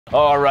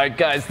Alright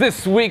guys,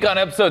 this week on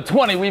episode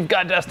 20 we've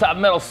got Desktop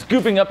Metal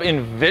scooping up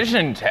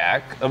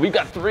EnvisionTec. We've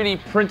got 3D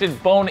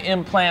printed bone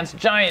implants,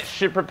 giant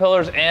ship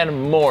propellers,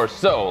 and more.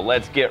 So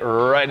let's get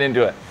right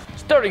into it.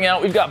 Starting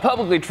out, we've got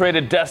publicly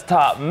traded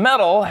Desktop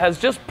Metal has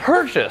just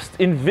purchased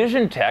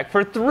EnvisionTec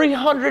for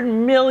 $300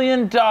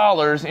 million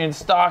in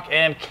stock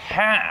and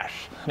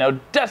cash. Now,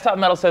 Desktop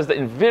Metal says that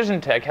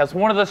EnvisionTec has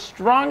one of the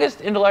strongest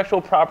intellectual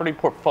property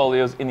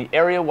portfolios in the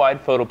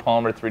area-wide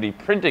photopolymer 3D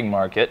printing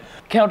market,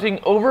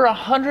 counting over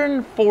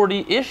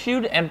 140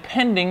 issued and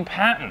pending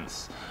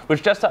patents,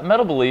 which Desktop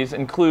Metal believes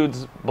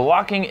includes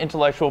blocking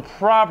intellectual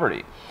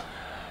property.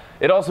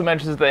 It also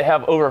mentions that they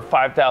have over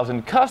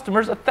 5,000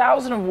 customers,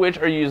 1,000 of which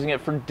are using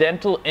it for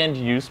dental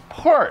end-use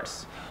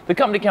parts. The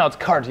company counts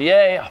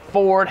Cartier,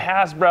 Ford,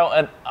 Hasbro,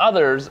 and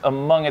others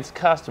among its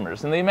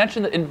customers. And they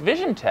mentioned that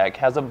EnvisionTec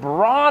has a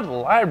broad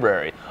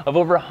library of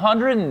over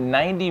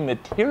 190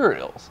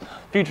 materials,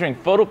 featuring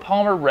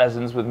photopolymer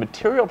resins with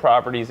material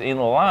properties in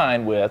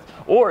line with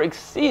or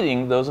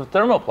exceeding those of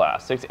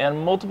thermoplastics,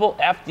 and multiple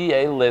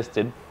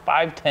FDA-listed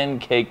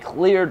 510K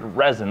cleared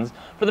resins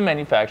for the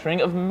manufacturing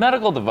of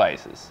medical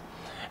devices.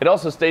 It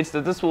also states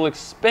that this will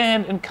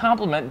expand and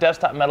complement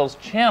Desktop Metal's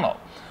channel.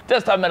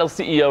 Desktop Metal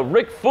CEO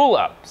Rick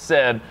Fulop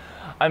said,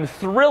 "I'm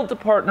thrilled to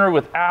partner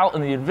with Al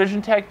and the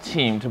EnvisionTec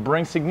team to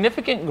bring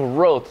significant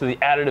growth to the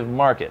additive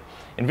market.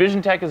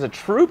 EnvisionTec is a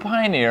true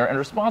pioneer and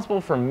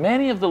responsible for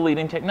many of the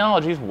leading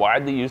technologies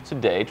widely used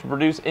today to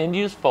produce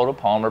end-use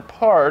photopolymer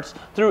parts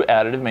through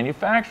additive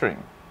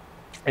manufacturing."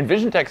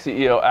 EnvisionTec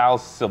CEO Al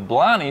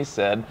Silblani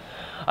said,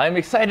 "I am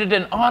excited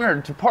and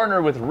honored to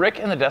partner with Rick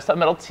and the Desktop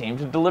Metal team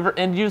to deliver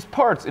end-use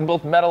parts in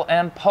both metal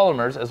and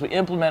polymers as we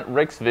implement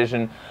Rick's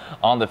vision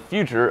on the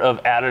future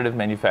of additive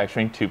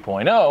manufacturing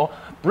 2.0.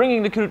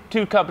 Bringing the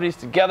two companies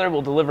together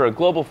will deliver a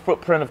global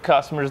footprint of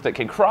customers that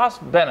can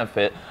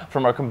cross-benefit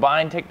from our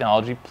combined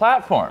technology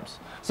platforms."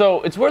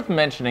 So it's worth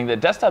mentioning that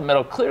Desktop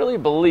Metal clearly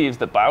believes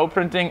that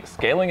bioprinting,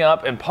 scaling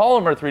up, and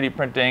polymer 3D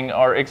printing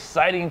are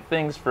exciting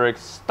things for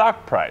its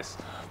stock price.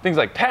 Things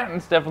like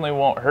patents definitely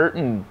won't hurt,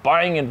 and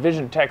buying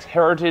EnvisionTec's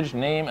heritage,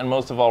 name, and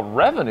most of all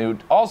revenue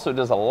also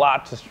does a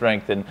lot to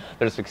strengthen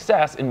their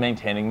success in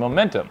maintaining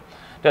momentum.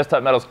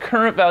 Desktop Metal's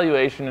current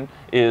valuation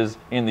is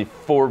in the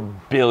 $4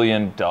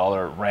 billion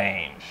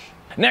range.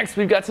 Next,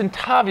 we've got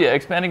Centavia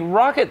expanding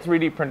rocket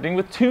 3D printing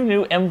with 2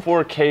 new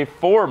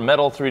M4K4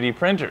 metal 3D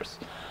printers.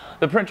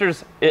 The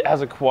printers it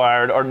has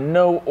acquired are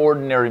no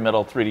ordinary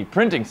metal 3D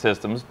printing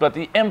systems, but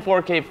the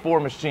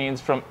M4K4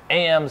 machines from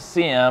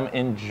AMCM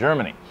in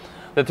Germany.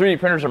 The 3D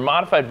printers are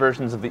modified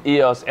versions of the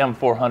EOS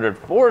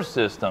M404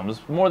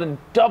 systems, more than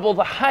double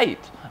the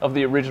height of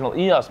the original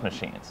EOS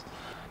machines.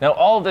 Now,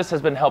 all of this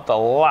has been helped a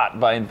lot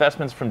by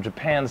investments from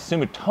Japan's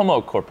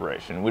Sumitomo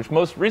Corporation, which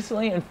most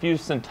recently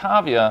infused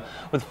Centavia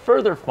with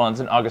further funds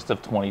in August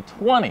of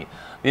 2020.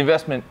 The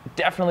investment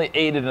definitely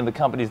aided in the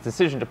company's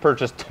decision to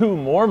purchase 2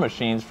 more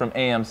machines from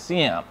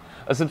AMCM.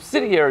 A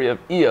subsidiary of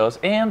EOS,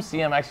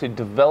 AMCM actually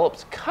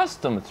develops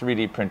custom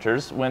 3D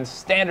printers when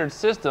standard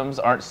systems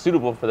aren't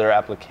suitable for their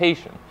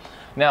application.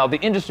 Now, the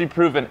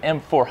industry-proven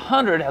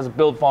M400 has a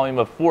build volume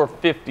of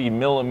 450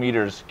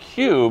 millimeters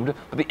cubed,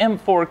 but the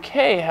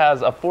M4K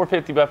has a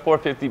 450 by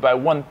 450 by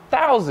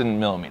 1000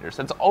 millimeters.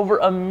 That's over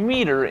a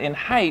meter in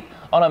height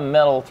on a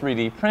metal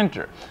 3D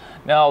printer.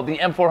 Now, the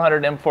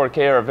M400 and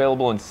M4K are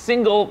available in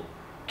single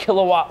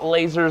kilowatt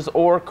lasers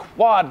or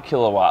quad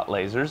kilowatt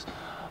lasers,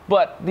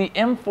 but the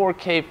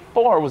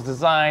M4K4 was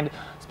designed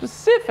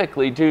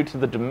specifically due to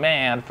the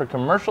demand for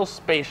commercial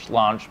space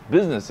launch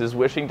businesses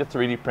wishing to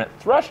 3D print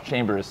thrust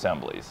chamber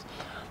assemblies.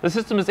 The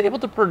system is able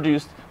to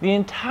produce the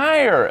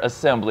entire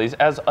assemblies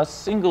as a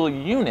single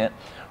unit,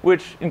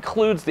 which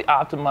includes the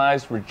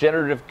optimized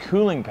regenerative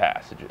cooling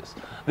passages.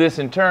 This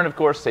in turn, of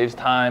course, saves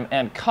time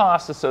and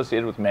costs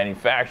associated with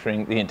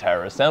manufacturing the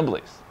entire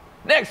assemblies.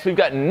 Next, we've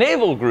got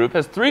Naval Group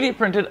has 3D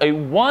printed a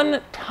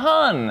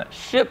 1-ton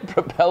ship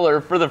propeller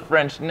for the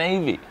French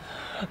Navy.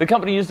 The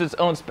company used its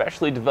own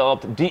specially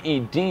developed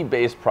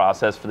DED-based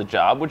process for the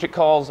job, which it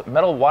calls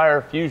metal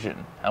wire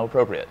fusion. How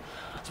appropriate.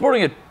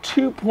 Sporting a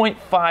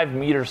 2.5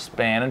 meter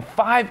span and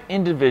 5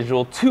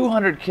 individual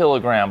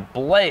 200-kilogram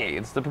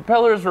blades, the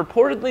propeller is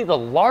reportedly the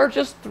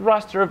largest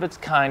thruster of its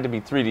kind to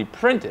be 3D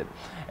printed,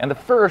 and the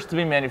first to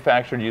be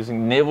manufactured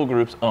using Naval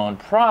Group's own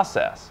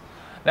process.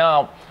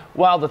 Now,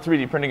 while the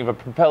 3D printing of a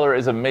propeller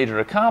is a major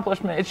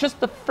accomplishment, it's just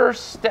the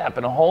first step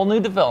in a whole new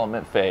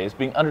development phase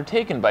being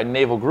undertaken by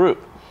Naval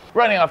Group.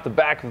 Running off the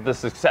back of this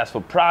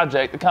successful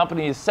project, the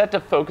company is set to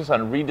focus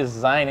on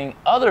redesigning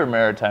other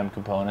maritime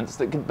components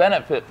that could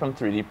benefit from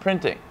 3D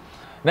printing.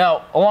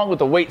 Now, along with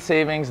the weight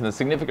savings and the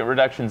significant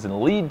reductions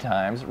in lead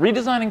times,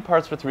 redesigning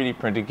parts for 3D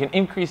printing can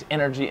increase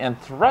energy and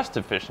thrust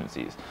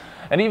efficiencies,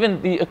 and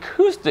even the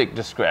acoustic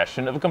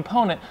discretion of a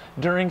component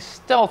during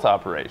stealth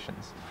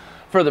operations.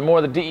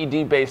 Furthermore, the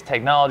DED-based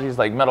technologies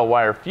like metal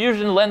wire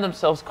fusion lend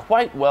themselves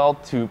quite well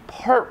to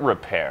part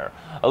repair,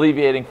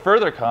 alleviating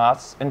further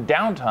costs and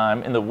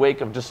downtime in the wake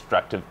of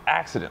destructive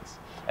accidents.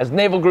 As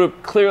Naval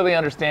Group clearly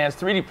understands,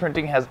 3D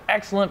printing has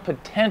excellent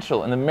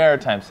potential in the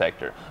maritime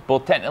sector,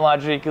 both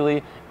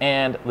technologically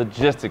and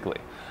logistically.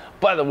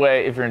 By the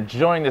way, if you're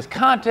enjoying this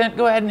content,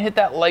 go ahead and hit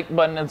that like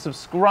button and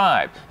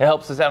subscribe. It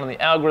helps us out on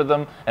the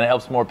algorithm and it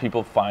helps more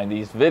people find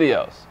these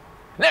videos.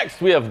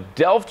 Next, we have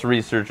Delft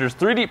researchers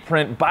 3D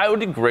print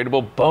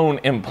biodegradable bone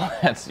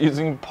implants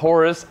using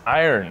porous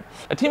iron.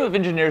 A team of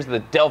engineers at the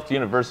Delft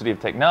University of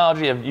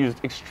Technology have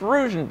used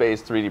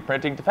extrusion-based 3D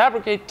printing to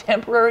fabricate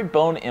temporary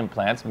bone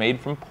implants made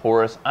from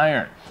porous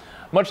iron.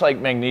 Much like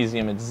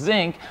magnesium and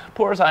zinc,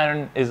 porous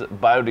iron is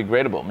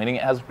biodegradable, meaning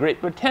it has great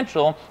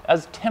potential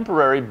as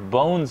temporary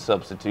bone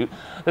substitute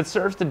that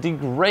serves to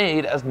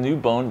degrade as new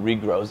bone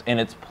regrows in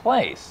its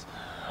place.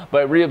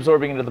 By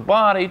reabsorbing into the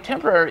body,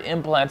 temporary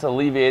implants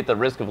alleviate the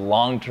risk of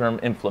long-term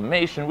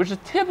inflammation, which is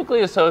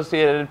typically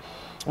associated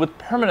with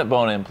permanent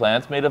bone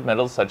implants made of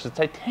metals such as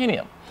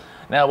titanium.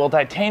 Now, while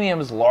titanium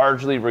is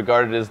largely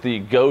regarded as the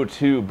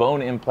go-to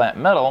bone implant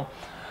metal,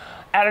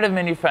 additive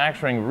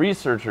manufacturing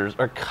researchers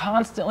are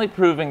constantly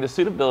proving the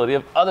suitability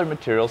of other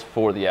materials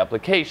for the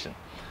application.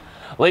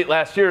 Late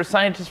last year,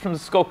 scientists from the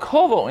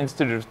Skolkovo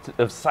Institute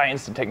of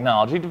Science and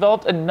Technology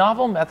developed a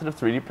novel method of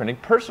 3D printing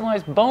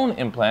personalized bone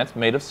implants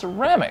made of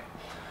ceramic.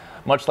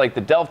 Much like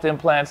the Delft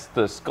implants,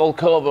 the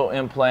Skolkovo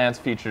implants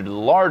featured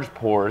large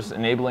pores,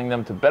 enabling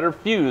them to better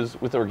fuse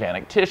with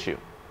organic tissue.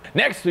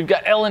 Next, we've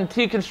got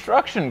L&T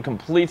Construction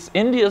completes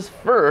India's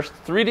first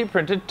 3D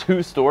printed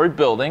two-story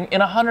building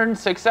in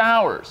 106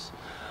 hours.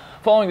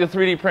 Following the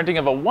 3D printing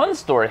of a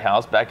one-story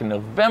house back in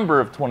November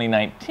of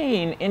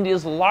 2019,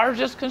 India's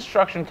largest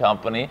construction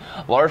company,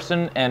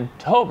 Larsen &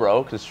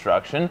 Toubro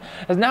Construction,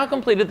 has now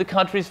completed the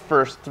country's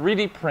first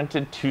 3D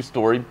printed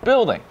two-story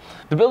building.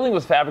 The building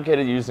was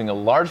fabricated using a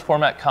large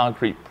format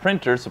concrete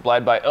printer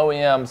supplied by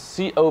OEM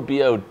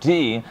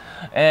COBOD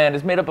and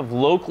is made up of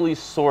locally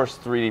sourced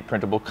 3D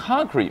printable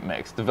concrete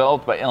mix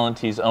developed by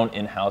L&T's own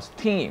in-house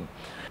team.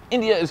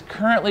 India is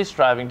currently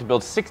striving to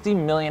build 60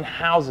 million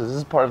houses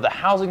as part of the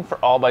Housing for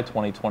All by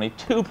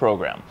 2022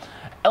 program.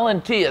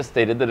 L&T has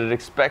stated that it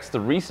expects the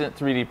recent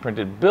 3D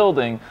printed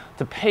building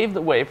to pave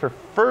the way for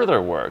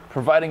further work,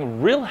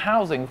 providing real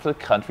housing for the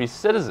country's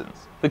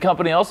citizens. The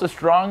company also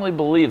strongly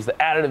believes that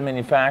additive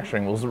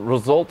manufacturing will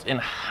result in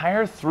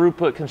higher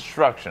throughput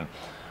construction,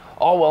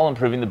 all while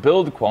improving the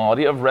build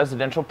quality of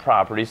residential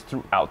properties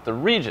throughout the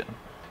region.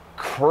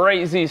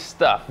 Crazy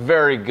stuff.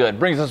 Very good.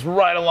 Brings us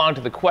right along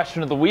to the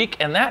question of the week,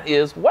 and that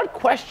is, what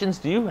questions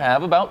do you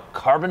have about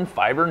carbon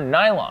fiber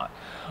nylon?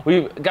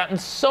 We've gotten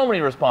so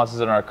many responses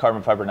in our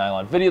carbon fiber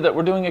nylon video that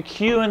we're doing a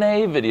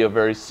Q&A video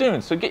very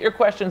soon. So get your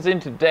questions in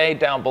today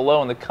down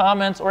below in the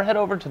comments, or head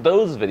over to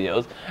those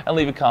videos and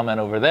leave a comment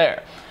over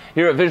there.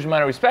 Here at Vision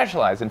Miner, we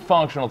specialize in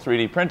functional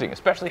 3D printing,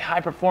 especially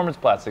high-performance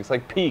plastics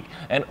like PEEK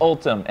and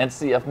Ultem and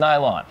CF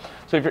nylon.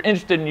 So if you're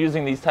interested in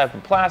using these type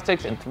of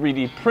plastics and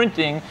 3D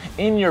printing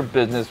in your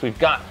business, we've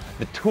got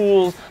the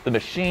tools, the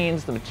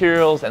machines, the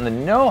materials, and the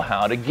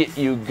know-how to get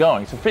you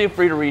going. So feel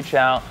free to reach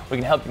out. We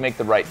can help you make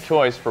the right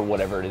choice for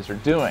whatever it is you're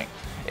doing.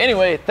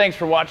 Anyway, thanks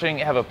for watching.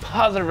 Have a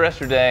positive rest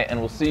of your day, and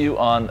we'll see you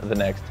on the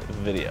next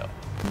video.